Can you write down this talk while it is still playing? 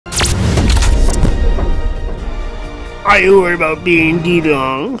Are you worried about being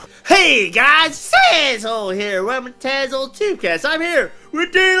DLong? Hey guys, Tazwhole here. Welcome to Tazwhole Tubecast. I'm here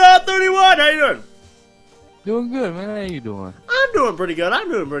with DLong31. How you doing? Doing good, man. How you doing? I'm doing pretty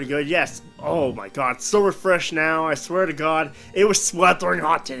good. Yes. Oh my God, so refreshed now. I swear to God, it was sweltering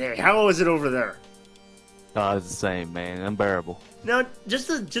hot today. How was it over there? Oh, it's the same, man. Unbearable. Now, just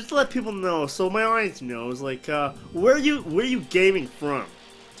to let people know, so my audience knows, like, where are you gaming from?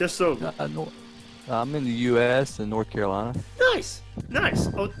 Just so. I'm in the U.S. and North Carolina. Nice.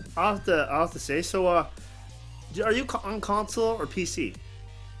 Oh, I'll have to say. So, are you on console or PC?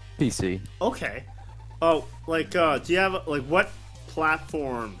 PC. Okay. Oh, like, do you have like what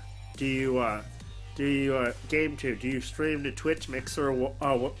platform do you game to? Do you stream to Twitch, Mixer, or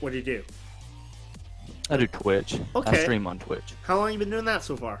what do you do? I do Twitch. Okay. I stream on Twitch. How long have you been doing that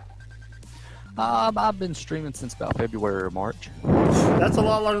so far? I've been streaming since about February or March. That's a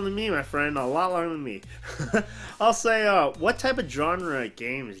lot longer than me, my friend. A lot longer than me. I'll say, what type of genre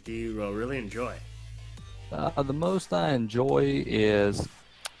games do you really enjoy? The most I enjoy is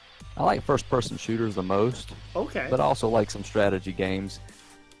I like first-person shooters the most. Okay. But I also like some strategy games.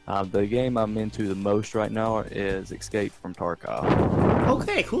 The game I'm into the most right now is Escape from Tarkov.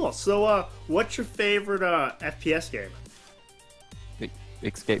 Okay, cool. So, what's your favorite FPS game?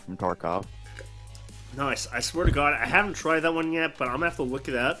 Escape from Tarkov. Nice. I swear to God, I haven't tried that one yet, but I'm gonna have to look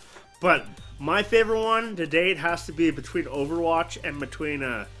it up. But my favorite one to date has to be between Overwatch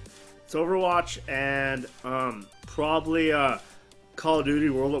and probably Call of Duty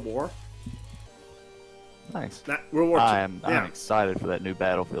World at War. Nice. World War II. I'm excited for that new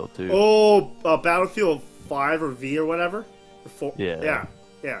Battlefield too. Oh, Battlefield 5 or V or whatever. Or 4. Yeah.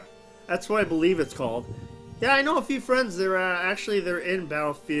 Yeah. That's what I believe it's called. Yeah, I know a few friends. They're in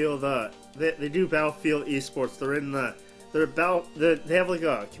Battlefield. They do Battlefield esports. They have like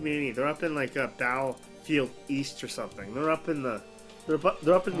a community. They're up in like a Battlefield East or something. They're up in the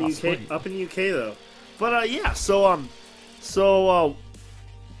UK. Sweet. Up in the UK though. But yeah. So I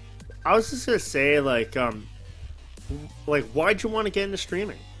was just gonna say like why'd you want to get into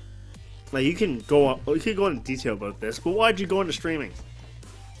streaming? Like you can go into detail about this, but why'd you go into streaming?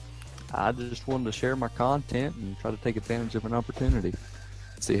 I just wanted to share my content and try to take advantage of an opportunity.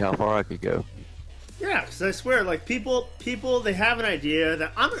 See how far I could go. Yeah, because I swear, like people, they have an idea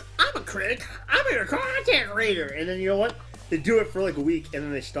that I'm a critic, I'm a content creator, and then you know what? They do it for like a week and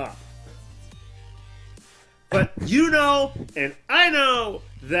then they stop. But you know, and I know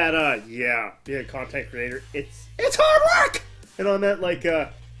that yeah, being a content creator, it's hard work. And on that, like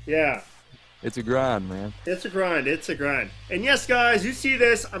yeah. It's a grind, man. It's a grind. And yes, guys, you see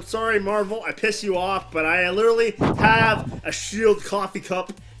this. I'm sorry, Marvel. I piss you off, but I literally have a Shield coffee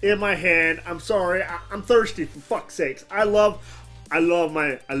cup in my hand. I'm sorry. I'm thirsty, for fuck's sakes. I love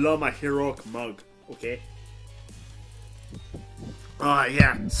my heroic mug. Okay.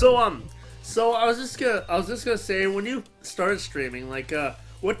 Yeah. So I was just gonna say, when you started streaming, like,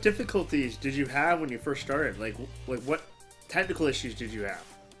 what difficulties did you have when you first started? Like what technical issues did you have?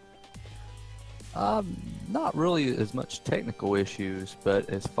 Not really as much technical issues, but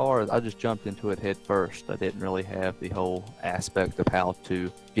as far as I just jumped into it head first. I didn't really have the whole aspect of how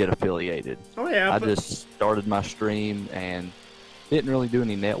to get affiliated. Oh yeah. I just started my stream and didn't really do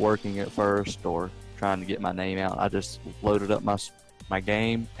any networking at first or trying to get my name out. I just loaded up my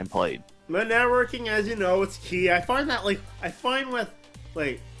game and played. But networking, as you know, it's key. I find with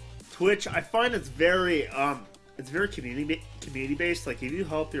Twitch, I find it's very community based. Like if you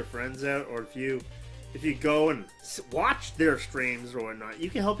help your friends out, or if you go and watch their streams or whatnot, you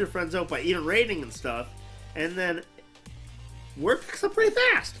can help your friends out by even rating and stuff, and then word picks up pretty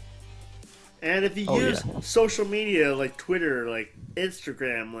fast. And if you use social media like Twitter, like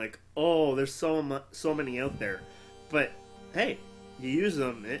Instagram, like there's so many out there, but hey, you use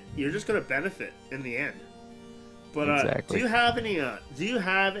them, you're just gonna benefit in the end. But exactly. do you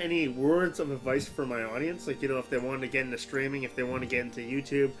have any words of advice for my audience? Like, you know, if they want to get into streaming, if they want to get into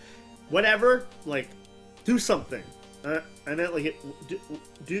YouTube, whatever, like, do something. I meant, like,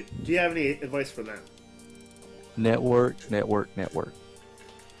 do you have any advice for them? Network.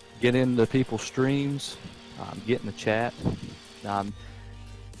 Get into people's streams. Get in the chat.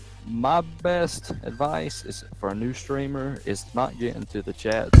 My best advice is for a new streamer is not get into the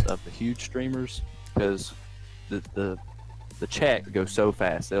chats of the huge streamers, because the chat goes so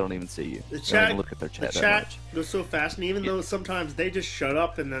fast they don't even see you. The they chat, don't look at their chat. The chat goes so fast, and even though sometimes they just shut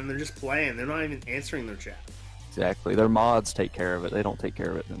up and then they're just playing, they're not even answering their chat. Exactly. Their mods take care of it. They don't take care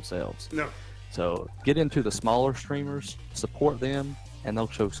of it themselves. No. So get into the smaller streamers, support them, and they'll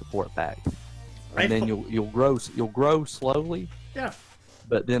show support back. And then you'll grow slowly. Yeah.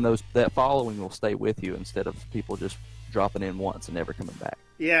 But then that following will stay with you instead of people just dropping in once and never coming back.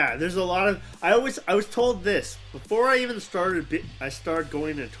 Yeah, there's a lot of. I was told this before I even started. I started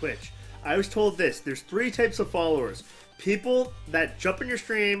going to Twitch. I was told this. There's 3 types of followers. People that jump in your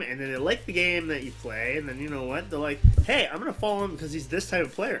stream and then they like the game that you play, and then you know what? They're like, hey, I'm gonna follow him because he's this type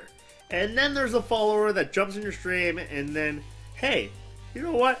of player. And then there's a follower that jumps in your stream and then, hey, you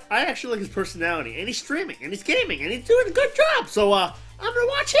know what? I actually like his personality, and he's streaming, and he's gaming, and he's doing a good job. So I'm gonna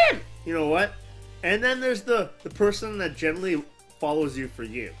watch him. You know what? And then there's the person that generally follows you for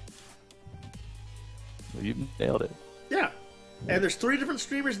you. Well, you nailed it. Yeah. And there's 3 different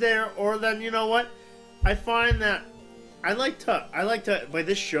streamers there, or then you know what? I find that I like to by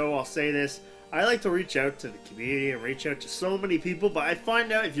this show I'll say this, I like to reach out to the community and reach out to so many people, but I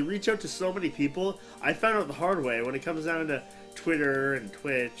find out if you reach out to so many people, I found out the hard way when it comes down to Twitter and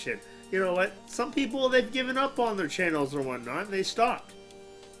Twitch, and you know what? Some people, they've given up on their channels or whatnot, and they stopped.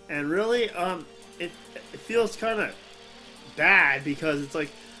 And really, it feels kind of bad because it's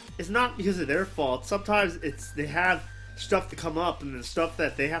like, it's not because of their fault. Sometimes they have stuff to come up and the stuff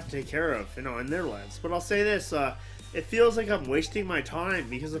that they have to take care of, you know, in their lives. But I'll say this, it feels like I'm wasting my time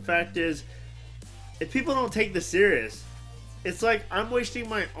because the fact is, if people don't take this serious, it's like I'm wasting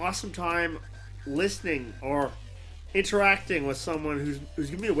my awesome time listening or interacting with someone who's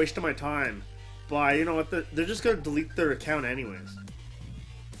gonna be a waste of my time by, you know what, they're just gonna delete their account anyways.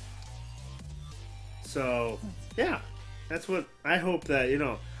 So yeah, that's what I hope that, you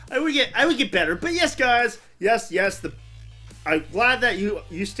know, I would get better. But yes, guys, yes, I'm glad that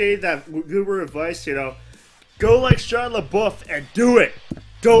you stated that good word of advice. You know, go like Shia LaBeouf and do it.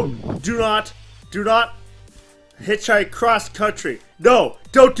 Do not hitchhike cross country. No,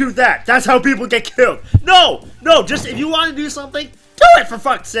 don't do that. That's how people get killed. No, just if you want to do something, do it for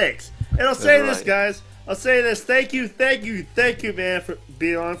fuck's sakes. And I'll say this, guys. I'll say this. Thank you, man, for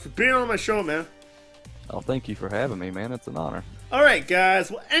being on my show, man. Oh, thank you for having me, man. It's an honor. All right,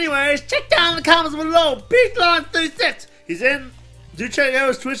 guys. Well, anyways, check down in the comments below. DLong31. He's in. Do check out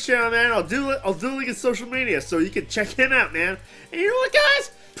his Twitch channel, man. I'll do link his social media so you can check him out, man. And you know what,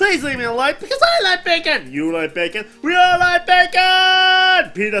 guys? Please leave me a like because I like bacon. You like bacon. We all like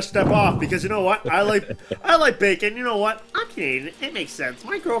bacon. Peter, step off because you know what? I like bacon. You know what? I'm Canadian. It makes sense.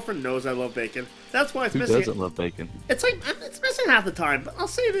 My girlfriend knows I love bacon. That's why it's missing. Who doesn't love bacon? It's like it's missing half the time. But I'll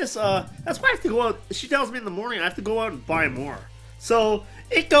say this. That's why I have to go out. She tells me in the morning I have to go out and buy more. So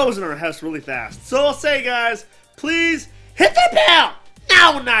it goes in our house really fast. So I'll say, guys, please hit the bell.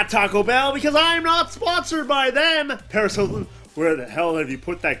 No, not Taco Bell because I'm not sponsored by them. Paris Hilton. Where the hell have you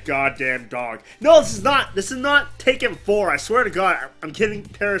put that goddamn dog? No, this is not Taken 4. I swear to God. I'm kidding,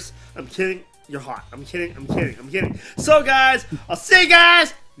 Paris. I'm kidding. You're hot. I'm kidding. So, guys, I'll see you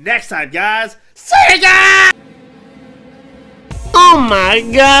guys next time, guys. See you guys! Oh my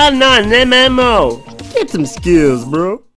god, not an MMO. Get some skills, bro.